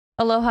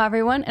Aloha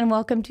everyone, and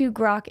welcome to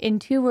GROQ in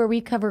 2, where we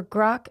cover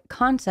GROQ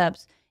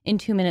concepts in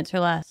 2 minutes or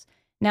less.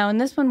 Now in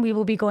this one, we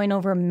will be going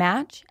over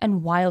match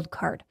and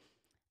wildcard.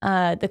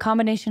 The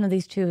combination of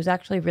these two is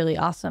actually really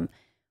awesome.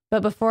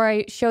 But before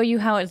I show you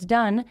how it's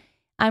done,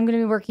 I'm going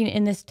to be working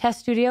in this test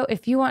studio.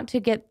 If you want to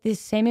get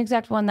this same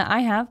exact one that I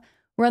have,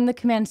 run the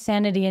command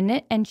sanity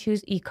init and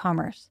choose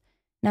e-commerce.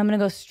 Now I'm going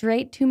to go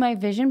straight to my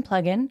Vision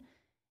plugin,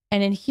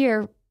 and in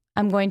here,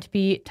 I'm going to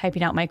be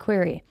typing out my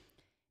query.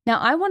 Now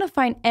I want to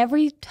find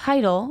every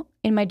title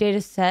in my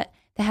data set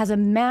that has a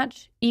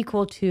match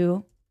equal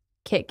to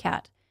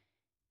KitKat.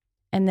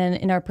 And then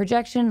in our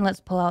projection,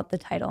 let's pull out the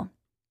title.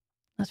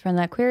 Let's run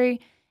that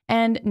query.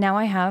 And now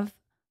I have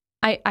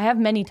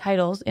many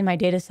titles in my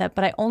data set,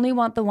 but I only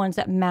want the ones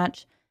that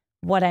match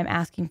what I'm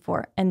asking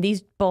for. And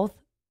these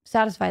both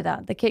satisfy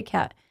that, the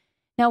KitKat.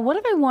 Now, what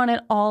if I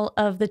wanted all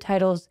of the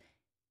titles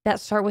that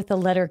start with the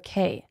letter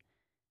K?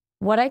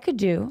 What I could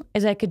do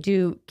is I could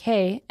do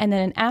K and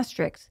then an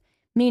asterisk,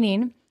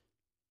 meaning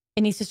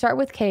it needs to start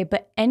with K,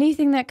 but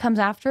anything that comes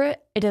after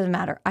it, it doesn't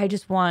matter. I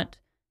just want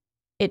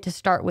it to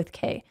start with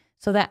K.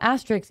 So that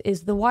asterisk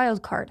is the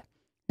wildcard.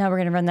 Now we're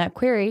going to run that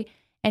query,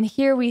 and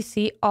here we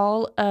see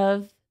all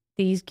of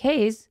these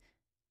Ks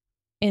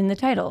in the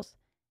titles.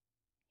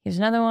 Here's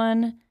another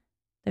one.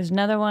 There's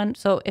another one.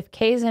 So if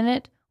K is in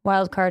it,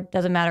 wildcard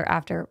doesn't matter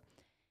after.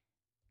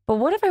 But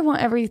what if I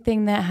want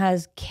everything that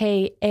has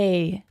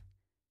KA?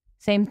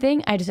 Same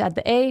thing. I just add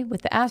the A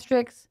with the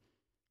asterisk,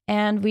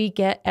 and we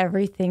get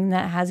everything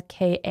that has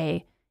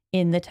KA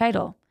in the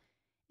title.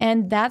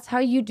 And that's how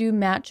you do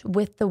match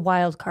with the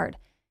wildcard.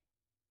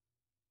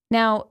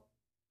 Now,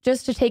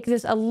 just to take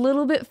this a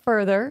little bit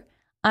further,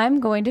 I'm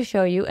going to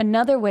show you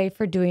another way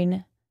for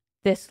doing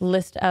this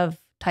list of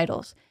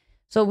titles.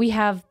 So we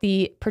have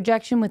the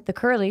projection with the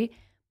curly,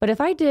 but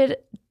if I did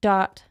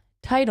dot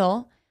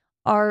title,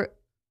 our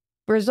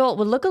result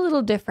would look a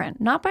little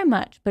different, not by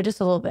much, but just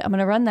a little bit. I'm going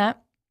to run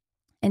that.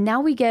 And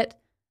now we get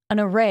an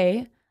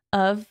array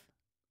of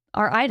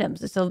our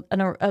items. It's a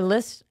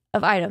list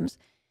of items.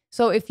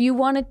 So if you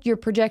wanted your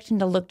projection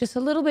to look just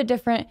a little bit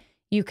different,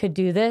 you could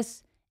do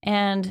this,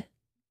 and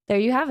there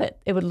you have it.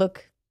 It would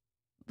look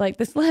like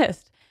this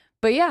list.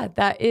 But yeah,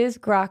 that is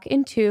GROQ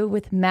in 2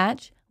 with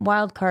match,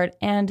 wildcard,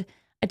 and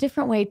a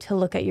different way to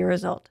look at your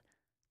result.